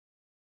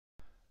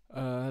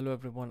Hello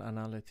everyone,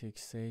 Analytics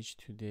Sage.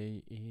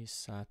 Today is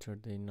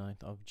Saturday,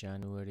 9th of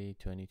January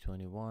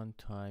 2021.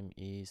 Time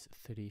is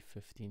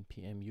 3:15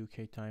 p.m.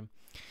 UK time.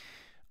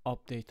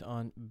 Update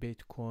on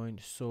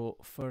Bitcoin. So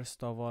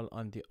first of all,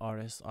 on the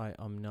RSI,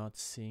 I'm not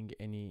seeing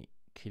any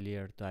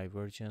clear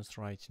divergence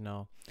right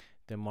now.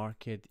 The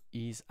market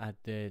is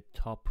at the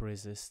top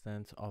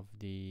resistance of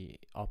the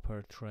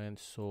upper trend,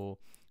 so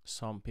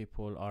some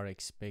people are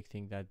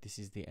expecting that this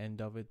is the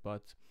end of it.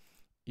 But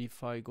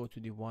if I go to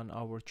the 1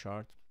 hour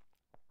chart,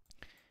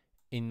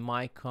 in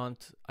my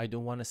count, I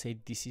don't want to say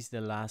this is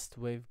the last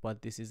wave,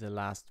 but this is the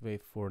last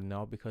wave for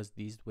now, because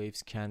these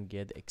waves can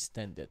get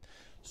extended.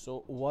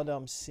 So what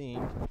I'm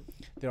seeing,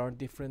 there are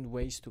different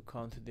ways to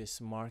count this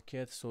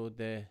market. So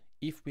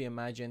if we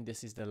imagine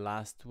this is the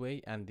last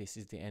wave and this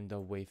is the end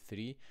of wave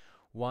 3,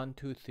 1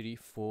 2 3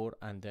 4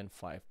 and then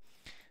 5,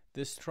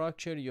 the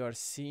structure you are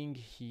seeing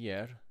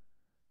here,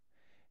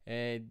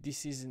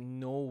 this is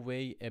no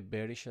way a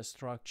bearish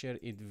structure.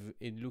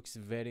 It looks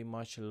very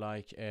much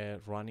like a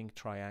running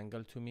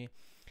triangle to me.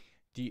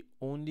 The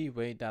only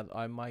way that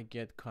I might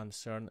get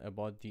concerned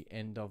about the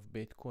end of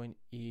Bitcoin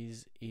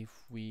is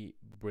if we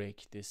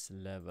break this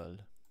level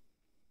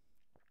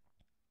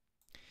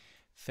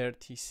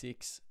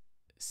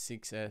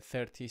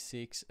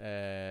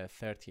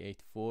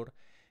 38.4.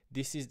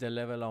 This is the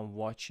level I'm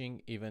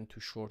watching even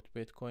to short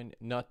Bitcoin.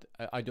 Not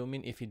I don't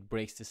mean if it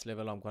breaks this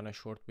level I'm gonna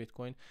short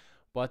Bitcoin,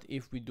 but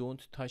if we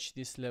don't touch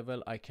this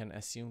level, I can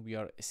assume we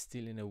are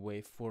still in a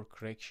wave 4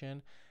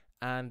 correction,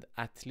 and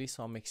at least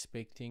I'm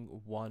expecting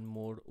one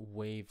more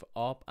wave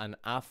up, and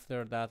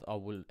after that I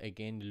will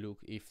again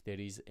look if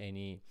there is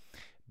any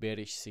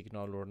bearish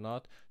signal or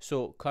not.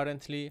 So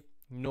currently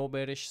no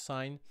bearish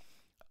sign.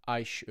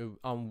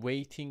 I'm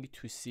waiting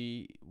to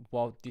see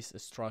what this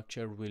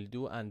structure will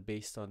do, and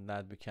based on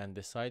that we can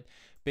decide.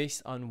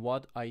 Based on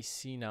what I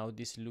see now,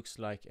 this looks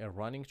like a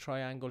running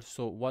triangle.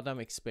 So what I'm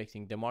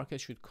expecting, the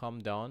market should come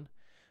down,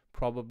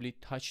 probably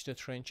touch the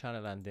trend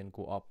channel and then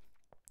go up.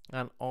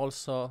 And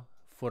also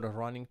for a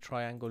running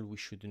triangle, we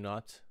should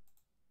not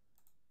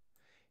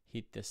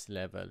hit this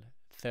level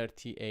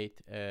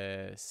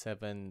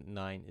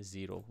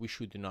 38.790. We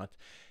should not.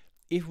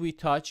 If we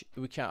touch,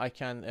 I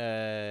can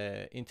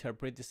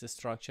interpret this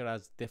structure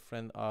as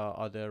different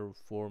other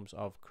forms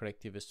of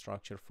corrective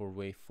structure for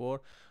wave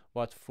 4,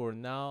 but for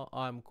now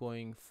I'm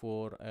going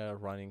for a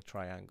running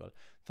triangle.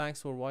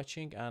 Thanks for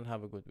watching and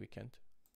have a good weekend.